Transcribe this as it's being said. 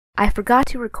I forgot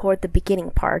to record the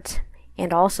beginning part,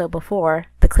 and also before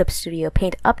the Clip Studio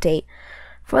Paint update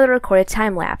for the recorded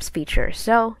time-lapse feature,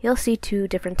 so you'll see two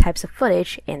different types of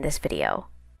footage in this video.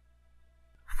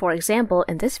 For example,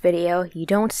 in this video, you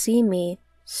don't see me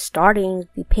starting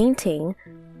the painting,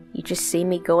 you just see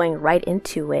me going right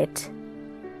into it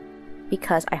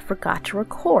because I forgot to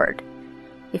record.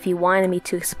 If you wanted me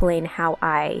to explain how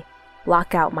I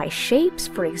block out my shapes,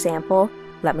 for example,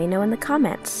 let me know in the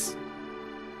comments.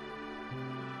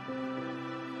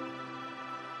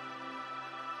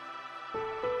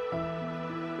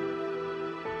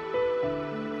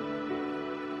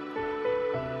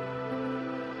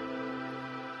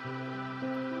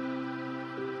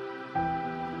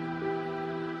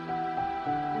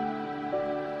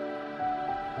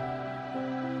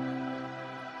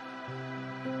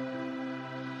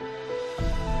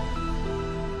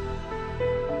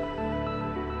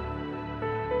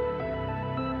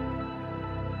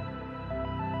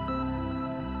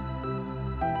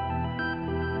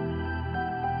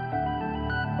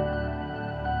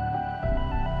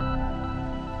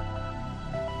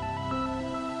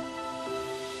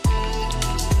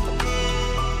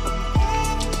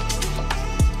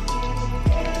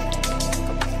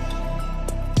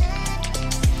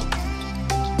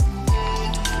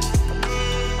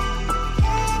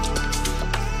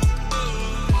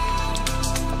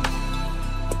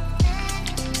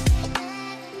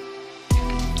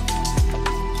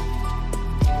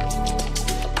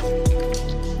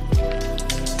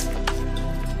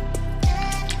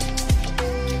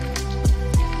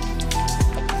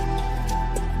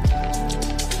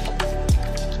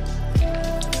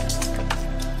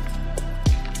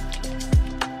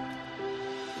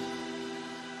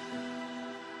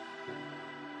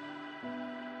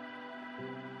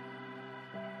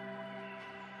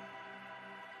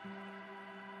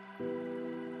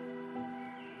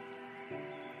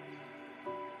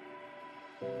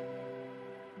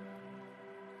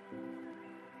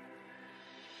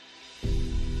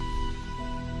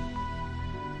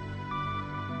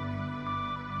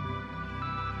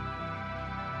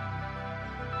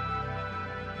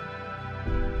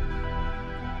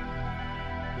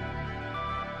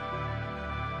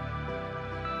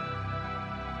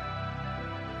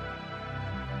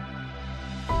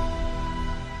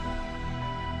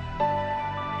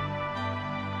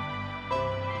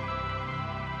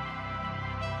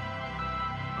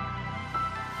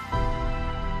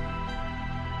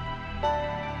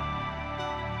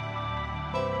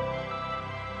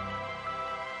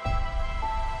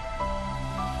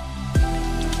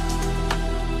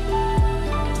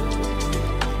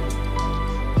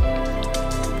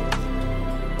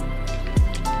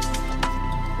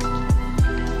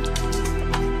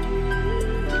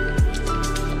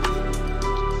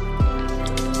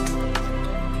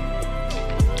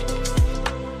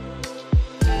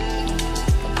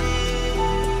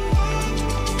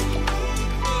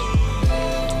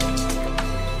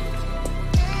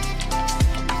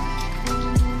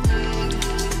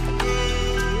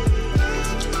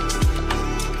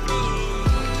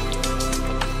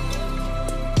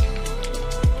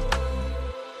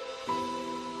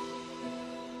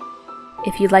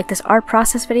 If you like this art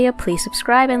process video, please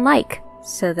subscribe and like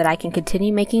so that I can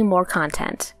continue making more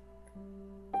content.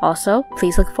 Also,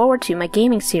 please look forward to my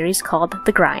gaming series called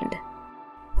The Grind.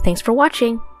 Thanks for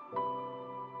watching!